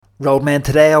Roadman,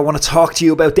 today I want to talk to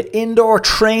you about the indoor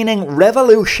training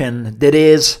revolution that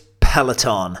is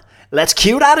Peloton. Let's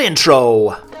cue that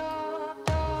intro.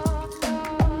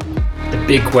 The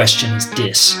big question is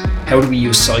this: how do we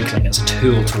use cycling as a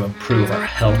tool to improve our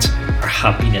health, our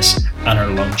happiness and our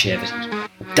longevity?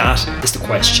 That is the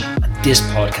question, and this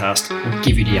podcast will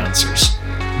give you the answers.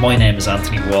 My name is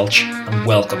Anthony Walsh and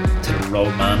welcome to the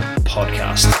Roadman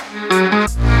Podcast.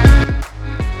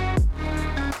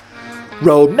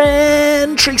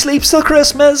 Roadman, 3 sleeps till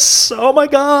Christmas. Oh my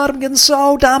god, I'm getting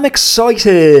so damn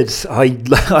excited. I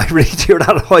really do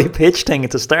that high pitch thing at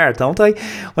the start, don't I?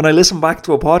 When I listen back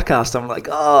to a podcast, I'm like,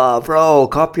 oh bro,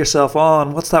 cop yourself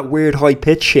on. What's that weird high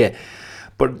pitch shit?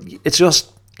 But it's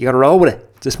just, you gotta roll with it.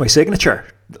 It's just my signature.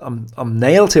 I'm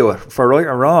nailed to it, for right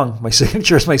or wrong. My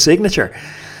signature is my signature.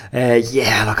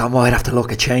 Look, I might have to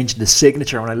look at changing the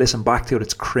signature. When I listen back to it,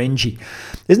 it's cringy.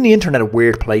 Isn't the internet a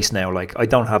weird place now? Like, I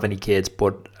don't have any kids,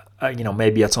 but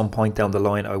maybe at some point down the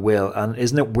line I will. And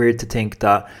isn't it weird to think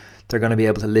that they're going to be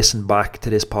able to listen back to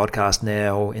this podcast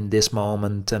now in this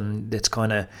moment, and it's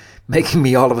kind of making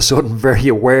me all of a sudden very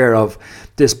aware of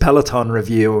this Peloton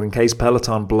review in case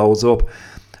Peloton blows up.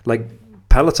 Like,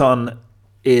 Peloton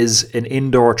is an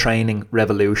indoor training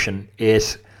revolution.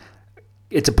 It's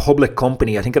a public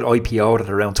company. I think it IPO'd at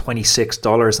around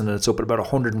 $26 and it's up at about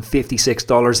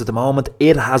 $156 at the moment.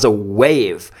 It has a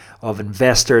wave of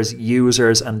investors,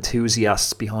 users,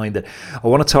 enthusiasts behind it. I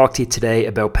want to talk to you today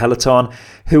about Peloton,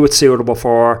 who it's suitable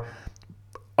for.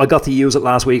 I got to use it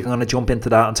last week. I'm going to jump into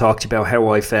that and talk to you about how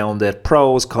I found it.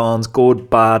 Pros, cons, good,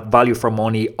 bad, value for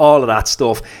money, all of that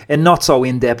stuff. And not so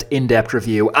in-depth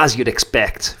review as you'd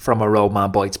expect from a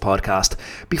Roadman Bites podcast.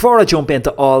 Before I jump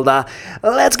into all that,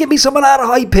 let's give me some of that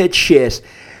high-pitched shit.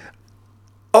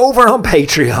 Over on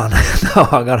Patreon. No,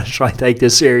 I'm going to try and take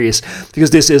this serious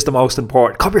because this is the most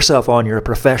important. Cop yourself on, you're a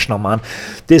professional, man.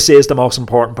 This is the most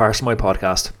important part of my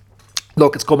podcast.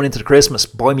 Look, it's coming into the Christmas.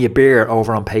 Buy me a beer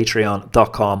over on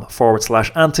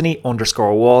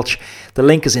patreon.com/Anthony_Walsh. The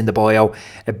link is in the bio.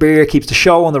 A beer keeps the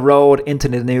show on the road into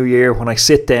the new year. When I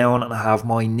sit down and I have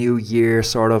my new year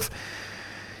sort of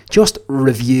just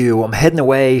review, I'm heading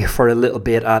away for a little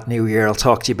bit at New Year. I'll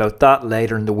talk to you about that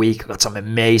later in the week. I've got some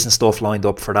amazing stuff lined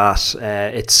up for that.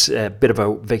 It's a bit of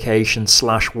a vacation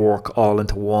 / work all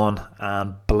into one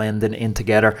and blending in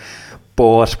together.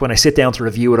 But when I sit down to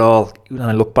review it all, and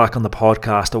I look back on the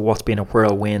podcast of what's been a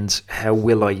whirlwind, how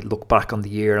will I look back on the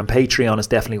year? And Patreon is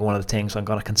definitely one of the things I'm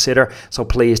going to consider. So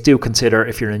please do consider,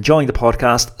 if you're enjoying the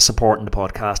podcast, supporting the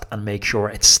podcast and make sure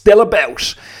it's still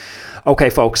about.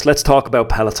 Okay, folks, let's talk about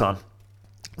Peloton.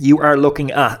 You are looking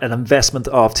at an investment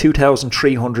of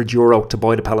 €2,300 to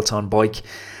buy the Peloton bike.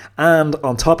 And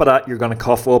on top of that, you're going to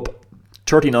cough up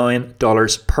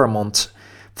 $39 per month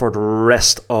for the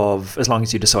rest of, as long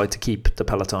as you decide to keep the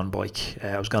Peloton bike.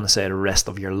 I was going to say the rest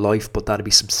of your life, but that'd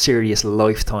be some serious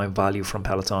lifetime value from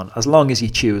Peloton, as long as you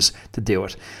choose to do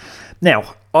it.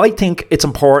 Now, I think it's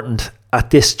important at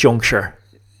this juncture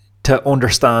to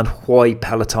understand why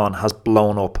Peloton has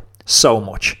blown up so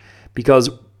much, because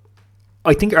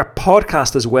I think our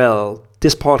podcast as well,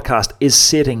 this podcast is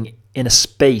sitting in a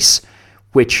space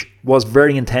which was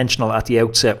very intentional at the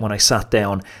outset when I sat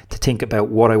down to think about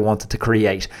what I wanted to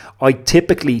create. I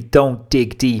typically don't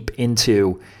dig deep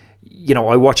into,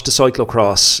 I watched the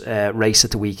cyclocross race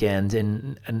at the weekend,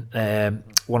 in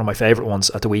one of my favourite ones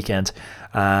at the weekend.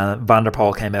 Van der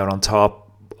Poel came out on top.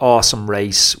 Awesome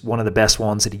race, one of the best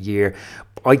ones of the year.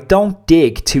 I don't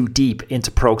dig too deep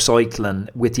into pro cycling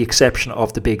with the exception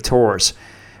of the big tours,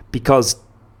 because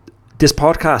this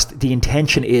podcast, the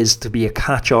intention is to be a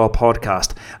catch-all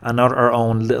podcast and not our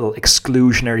own little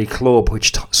exclusionary club,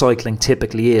 which cycling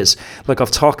typically is. Like,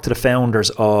 I've talked to the founders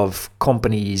of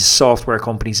companies, software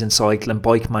companies in cycling,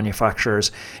 bike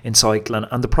manufacturers in cycling,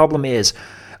 and the problem is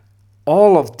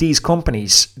all of these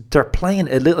companies, they're playing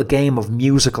a little game of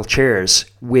musical chairs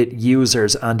with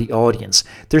users and the audience.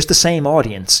 There's the same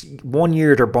audience. One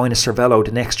year they're buying a Cervelo,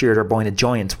 the next year they're buying a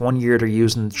Giant. One year they're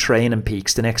using Training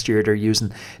Peaks, the next year they're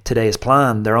using Today's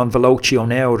Plan. They're on Velocio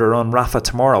now, they're on Rafa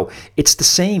tomorrow. It's the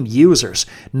same users.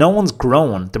 No one's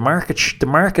grown. The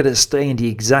market is staying the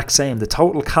exact same. The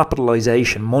total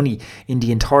capitalization, money in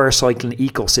the entire cycling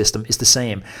ecosystem is the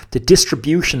same. The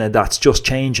distribution of that's just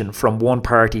changing from one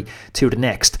party to the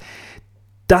next.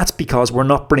 That's because we're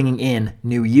not bringing in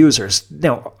new users.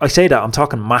 Now, I say that, I'm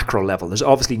talking macro level. There's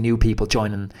obviously new people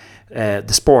joining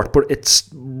the sport, but it's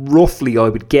roughly, I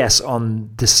would guess,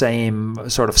 on the same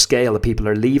sort of scale that people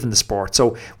are leaving the sport.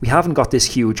 So we haven't got this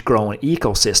huge growing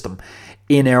ecosystem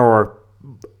in our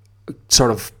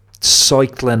sort of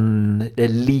cycling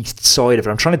elite side of it.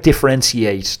 I'm trying to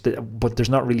differentiate, but there's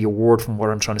not really a word from what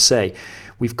I'm trying to say.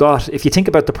 We've got, if you think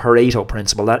about the Pareto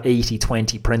principle, that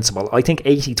 80-20 principle, I think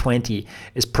 80-20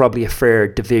 is probably a fair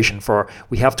division for,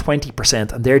 we have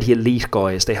 20% and they're the elite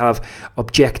guys. They have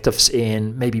objectives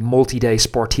in maybe multi-day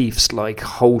sportifs like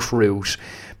Haute Route,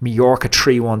 Mallorca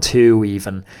 312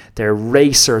 even. They're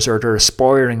racers or they're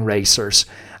aspiring racers,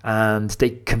 and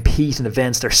they compete in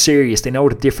events. They're serious. They know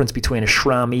the difference between a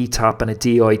SRAM E-Top and a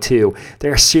Di2.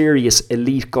 They're serious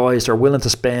elite guys. They're willing to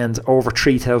spend over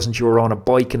 €3,000 on a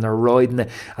bike, and they're riding it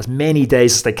as many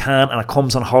days as they can, and it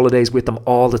comes on holidays with them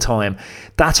all the time.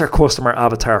 That's our customer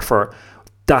avatar for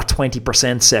that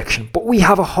 20% section. But we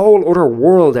have a whole other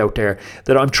world out there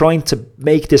that I'm trying to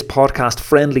make this podcast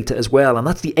friendly to as well, and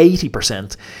that's the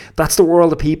 80%. That's the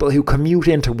world of people who commute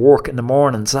into work in the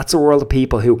mornings. That's the world of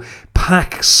people who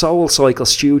pack Soul Cycle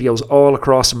studios all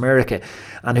across America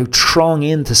and who throng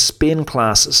into spin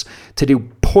classes to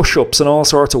do push-ups and all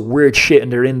sorts of weird shit in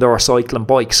their indoor cycling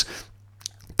bikes.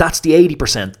 That's the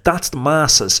 80%. That's the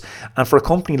masses. And for a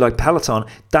company like Peloton,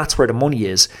 that's where the money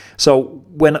is. So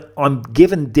when I'm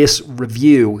given this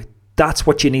review, that's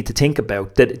what you need to think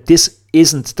about, that this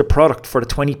isn't the product for the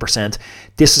 20%.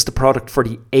 This is the product for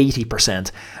the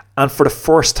 80%. And for the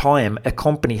first time, a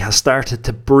company has started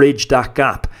to bridge that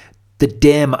gap, the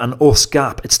them and us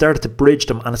gap. It started to bridge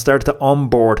them, and it started to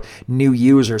onboard new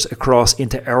users across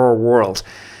into our world.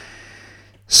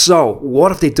 So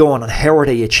what have they done, and how are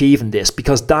they achieving this?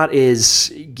 Because that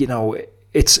is,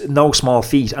 it's no small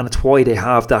feat, and it's why they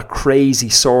have that crazy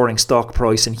soaring stock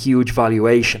price and huge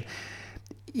valuation.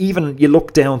 Even you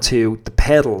look down to the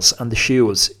pedals and the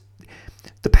shoes.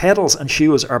 The pedals and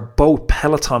shoes are both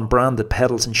Peloton branded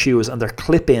pedals and shoes, and they're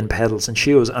clip-in pedals and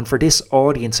shoes. And for this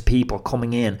audience of people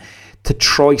coming in to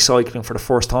try cycling for the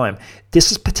first time,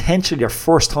 this is potentially your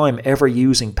first time ever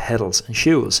using pedals and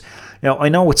shoes. Now, I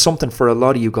know it's something for a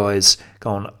lot of you guys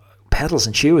going, pedals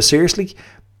and shoes, seriously?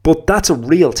 But that's a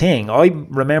real thing. I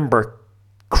remember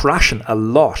crashing a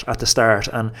lot at the start,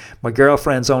 and my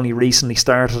girlfriend's only recently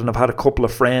started, and I've had a couple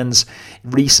of friends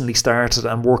recently started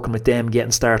and working with them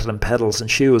getting started on pedals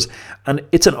and shoes, and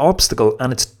it's an obstacle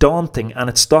and it's daunting, and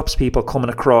it stops people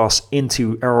coming across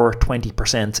into our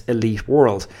 20% elite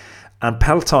world. And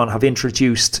Peloton have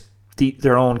introduced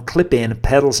their own clip-in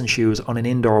pedals and shoes on an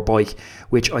indoor bike,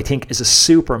 which I think is a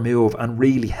super move and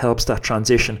really helps that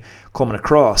transition coming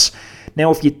across.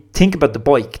 Now, if you think about the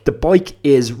bike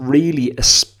is really a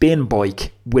spin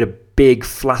bike with a big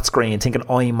flat screen, think an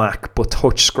iMac, but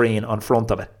touch screen on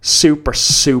front of it. Super,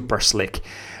 super slick.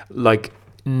 Like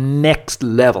next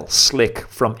level slick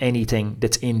from anything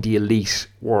that's in the elite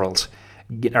world.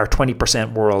 Our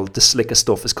 20% world, the slickest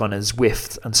stuff is kind of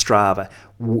Zwift and Strava.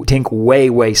 Think way,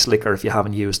 way slicker if you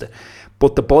haven't used it.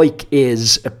 But the bike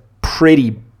is a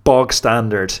pretty bog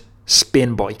standard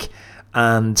spin bike.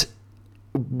 And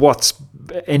what's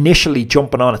initially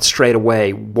jumping on it straight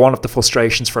away, one of the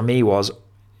frustrations for me was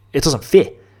it doesn't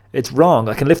fit. It's wrong.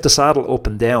 I can lift the saddle up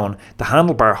and down. The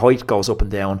handlebar height goes up and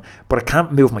down, but I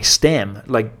can't move my stem.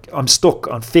 Like I'm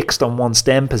fixed on one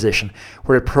stem position,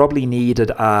 where it probably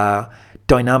needed a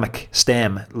dynamic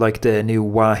stem like the new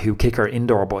Wahoo Kicker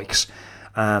indoor bikes.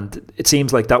 And it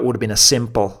seems like that would have been a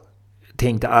simple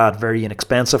thing to add, very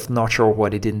inexpensive. Not sure why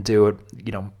they didn't do it.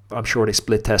 I'm sure they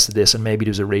split tested this, and maybe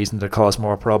there's a reason to cause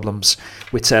more problems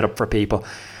with setup for people.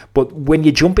 But when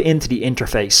you jump into the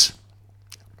interface,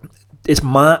 it's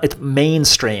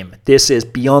mainstream. This is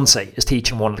Beyonce is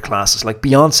teaching one of the classes. Like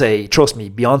Beyonce, trust me,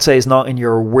 Beyonce is not in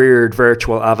your weird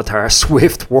virtual avatar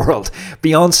Swift world.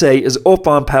 Beyonce is up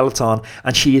on Peloton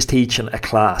and she is teaching a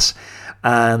class.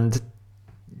 And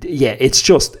yeah, it's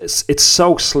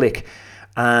so slick.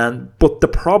 But the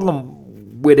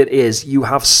problem with it is you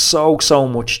have so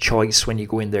much choice when you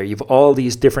go in there. You have all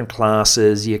these different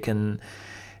classes. You can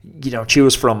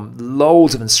choose from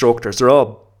loads of instructors. They're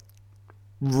all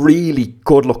really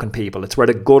good looking people. It's where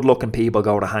the good looking people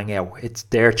go to hang out.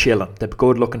 They're chilling. The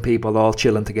good looking people all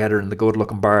chilling together in the good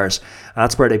looking bars.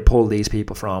 That's where they pull these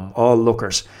people from, all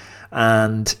lookers.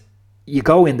 And you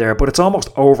go in there, but it's almost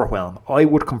overwhelmed. I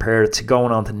would compare it to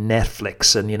going on to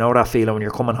Netflix, and you know that feeling when you're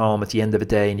coming home at the end of the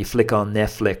day and you flick on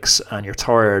Netflix and you're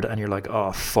tired and you're like,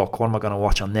 oh fuck, what am I going to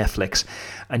watch on Netflix?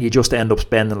 And you just end up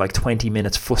spending like 20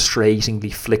 minutes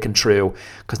frustratingly flicking through,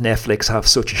 because Netflix have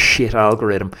such a shit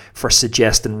algorithm for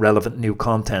suggesting relevant new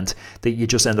content that you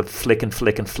just end up flicking,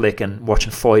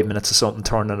 watching 5 minutes of something,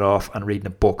 turning it off and reading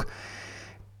a book.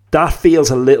 That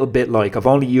feels a little bit like, I've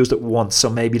only used it once, so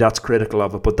maybe that's critical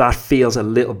of it, but that feels a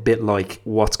little bit like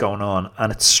what's going on. And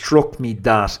it struck me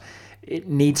that It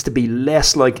needs to be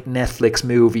less like Netflix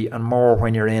movie and more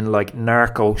when you're in like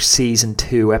Narcos season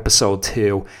 2, episode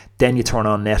 2. Then you turn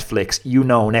on Netflix. You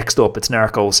know, next up it's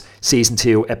Narcos season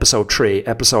 2, episode 3,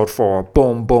 episode 4.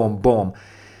 Boom, boom, boom.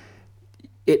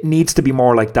 It needs to be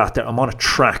more like that I'm on a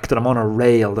track, that I'm on a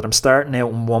rail, that I'm starting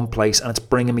out in one place and it's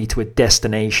bringing me to a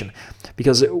destination.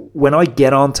 Because when I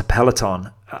get onto Peloton,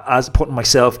 as putting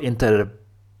myself into the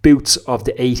boots of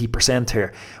the 80%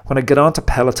 here, when I get onto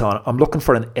Peloton, I'm looking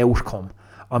for an outcome.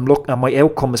 And my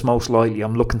outcome is most likely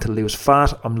I'm looking to lose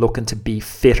fat, I'm looking to be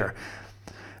fitter.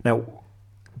 Now,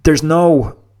 there's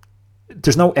no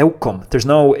outcome.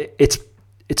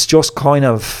 It's just kind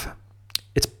of,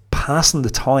 it's passing the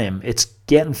time. It's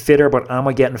getting fitter, but am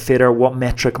I getting fitter? What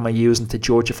metric am I using to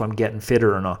judge if I'm getting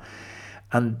fitter or not?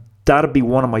 And that'd be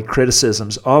one of my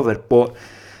criticisms of it. But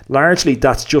largely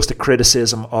that's just a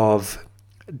criticism of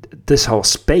this whole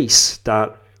space,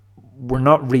 that we're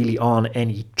not really on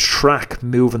any track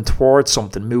moving towards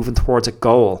something, moving towards a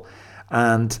goal.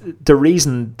 And the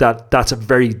reason that that's a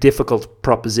very difficult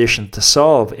proposition to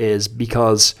solve is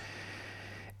because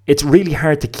it's really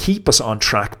hard to keep us on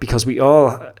track, because the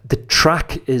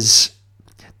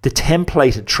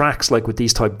templated tracks, like with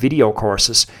these type video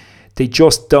courses, they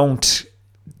don't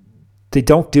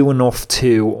do enough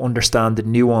to understand the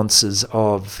nuances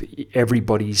of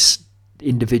everybody's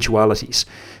individualities.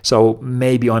 So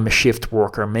maybe I'm a shift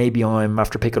worker, maybe I'm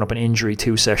after picking up an injury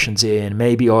 2 sessions in,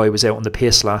 maybe I was out on the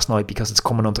piss last night because it's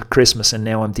coming onto Christmas and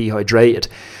now I'm dehydrated.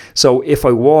 So if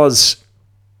I was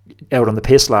out on the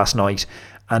piss last night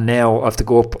and now I have to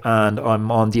go up and I'm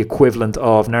on the equivalent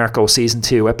of Narco season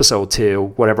 2, episode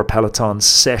 2, whatever Peloton's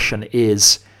session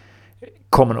is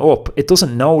coming up, it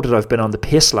doesn't know that I've been on the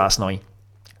piss last night.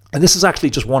 And this is actually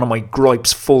just one of my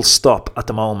gripes, full stop, at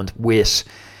the moment with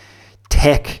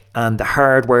tech and the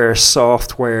hardware,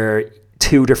 software,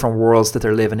 2 different worlds that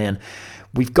they're living in.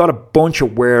 We've got a bunch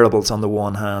of wearables on the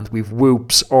one hand. We've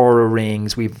Whoops, Oura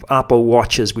Rings, we've Apple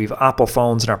Watches, we've Apple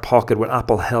phones in our pocket with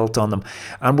Apple Health on them.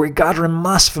 And we're gathering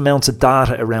massive amounts of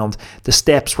data around the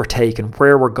steps we're taking,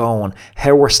 where we're going,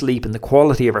 how we're sleeping, the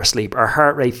quality of our sleep, our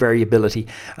heart rate variability.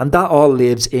 And that all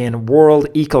lives in world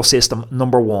ecosystem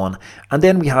number 1. And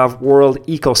then we have world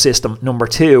ecosystem number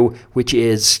 2, which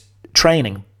is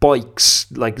training, bikes,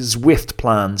 like Zwift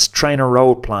plans, Trainer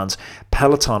Road plans,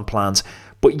 Peloton plans.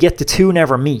 But yet the 2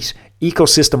 never meet.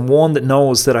 Ecosystem 1 that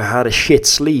knows that I had a shit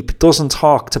sleep doesn't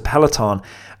talk to Peloton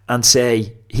and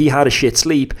say he had a shit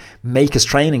sleep, make his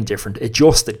training different,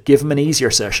 adjust it, give him an easier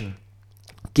session,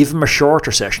 give him a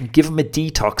shorter session, give him a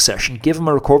detox session, give him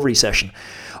a recovery session.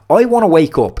 I want to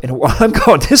wake up and I'm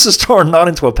going, this has turned not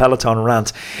into a Peloton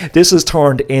rant. This has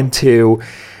turned into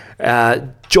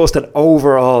just an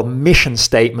overall mission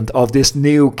statement of this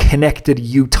new connected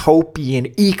utopian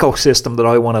ecosystem that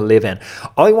I want to live in.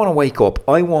 I want to wake up.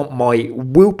 I want my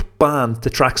Whoop band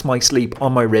that tracks my sleep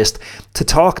on my wrist to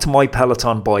talk to my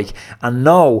Peloton bike and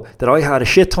know that I had a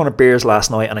shit ton of beers last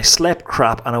night and I slept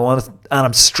crap and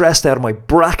I'm stressed out of my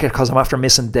bracket because I'm after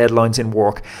missing deadlines in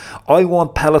work. I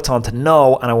want Peloton to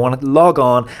know, and I want it to log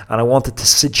on, and I want it to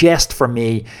suggest for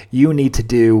me, you need to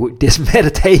do this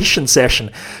meditation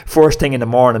session first thing in the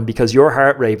morning because your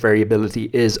heart rate variability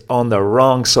is on the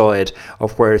wrong side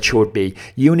of where it should be.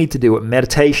 You need to do a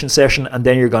meditation session, and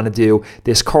then you're going to do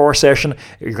this core session.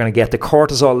 You're going to get the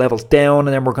cortisol levels down,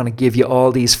 and then we're going to give you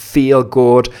all these feel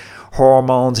good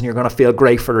hormones and you're going to feel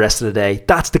great for the rest of the day.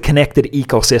 That's the connected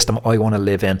ecosystem I want to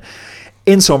live in.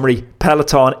 In summary,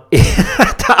 Peloton,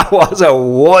 that was a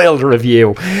wild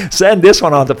review. Send this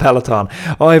one on to Peloton.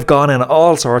 I've gone in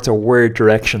all sorts of weird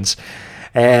directions.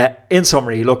 In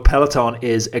summary, look, Peloton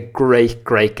is a great,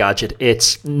 great gadget.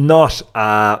 It's not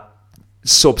a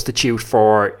substitute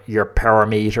for your power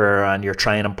meter and your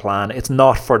training plan. It's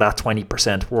not for that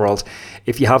 20% world.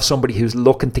 If you have somebody who's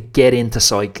looking to get into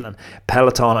cycling,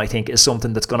 Peloton, I think, is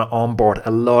something that's going to onboard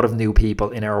a lot of new people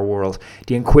in our world.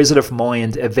 The inquisitive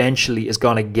mind eventually is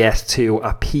going to get to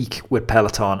a peak with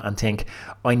Peloton and think,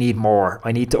 I need more.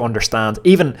 I need to understand.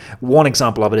 Even one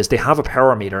example of it is they have a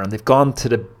power meter and they've gone to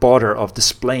the bother of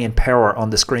displaying power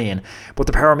on the screen, but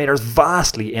the power meter is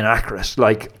vastly inaccurate.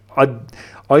 Like,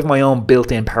 I've my own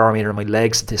built-in power meter in my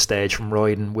legs at this stage from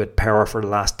riding with power for the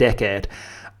last decade,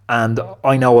 and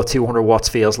I know what 200 watts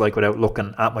feels like without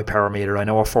looking at my power meter. I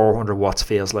know what 400 watts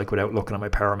feels like without looking at my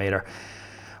power meter.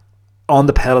 On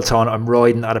the Peloton, I'm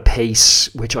riding at a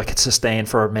pace which I could sustain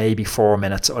for maybe 4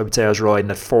 minutes. I would say I was riding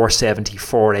at 470,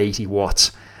 480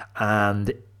 watts,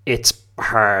 and it's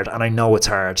hard, and I know it's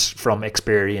hard from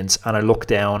experience, and I look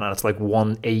down and it's like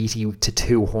 180 to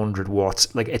 200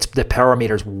 watts. Like, it's the power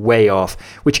meter's way off,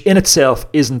 which in itself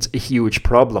isn't a huge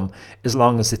problem as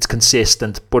long as it's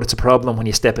consistent, but it's a problem when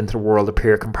you step into the world of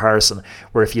peer comparison,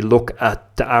 where if you look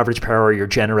at the average power you're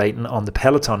generating on the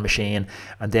Peloton machine,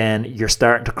 and then you're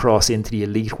starting to cross into the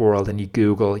elite world and you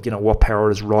Google, what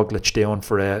power is Roglic doing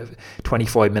for a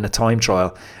 25-minute time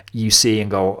trial, you see and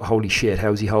go, holy shit,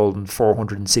 how's he holding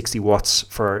 460 watts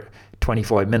for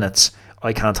 25 minutes?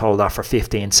 I can't hold that for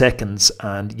 15 seconds.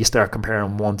 And you start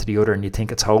comparing one to the other and you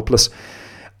think it's hopeless.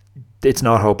 It's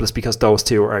not hopeless, because those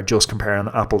two are just comparing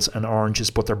apples and oranges,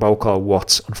 but they're both called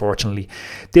watts, unfortunately.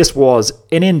 This was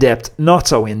an in-depth, not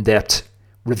so in-depth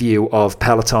review of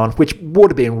Peloton, which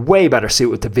would have been way better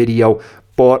suited to video,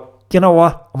 but you know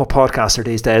what? I'm a podcaster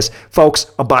these days.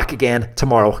 Folks, I'm back again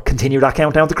tomorrow. Continue that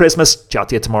countdown to Christmas. Chat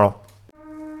to you tomorrow.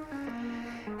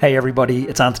 Hey everybody,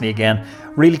 it's Anthony again.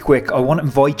 Really quick, I want to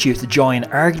invite you to join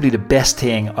arguably the best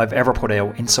thing I've ever put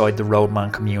out inside the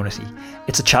Roadman community.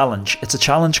 It's a challenge. It's a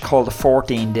challenge called the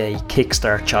 14-Day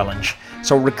Kickstart Challenge.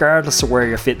 So regardless of where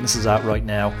your fitness is at right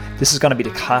now, this is going to be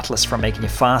the catalyst for making you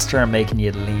faster and making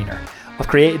you leaner. I've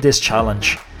created this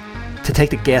challenge to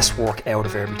take the guesswork out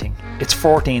of everything. It's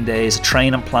 14 days of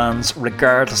training plans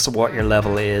regardless of what your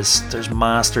level is. There's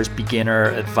masters, beginner,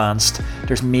 advanced.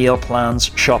 There's meal plans,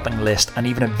 shopping list, and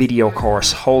even a video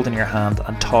course holding your hand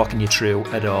and talking you through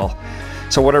it all.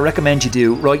 So what I recommend you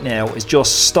do right now is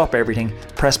just stop everything,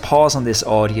 press pause on this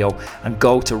audio and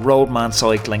go to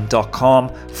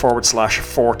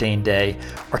roadmancycling.com/14day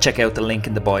or check out the link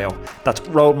in the bio. That's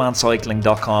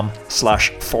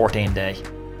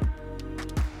roadmancycling.com/14day.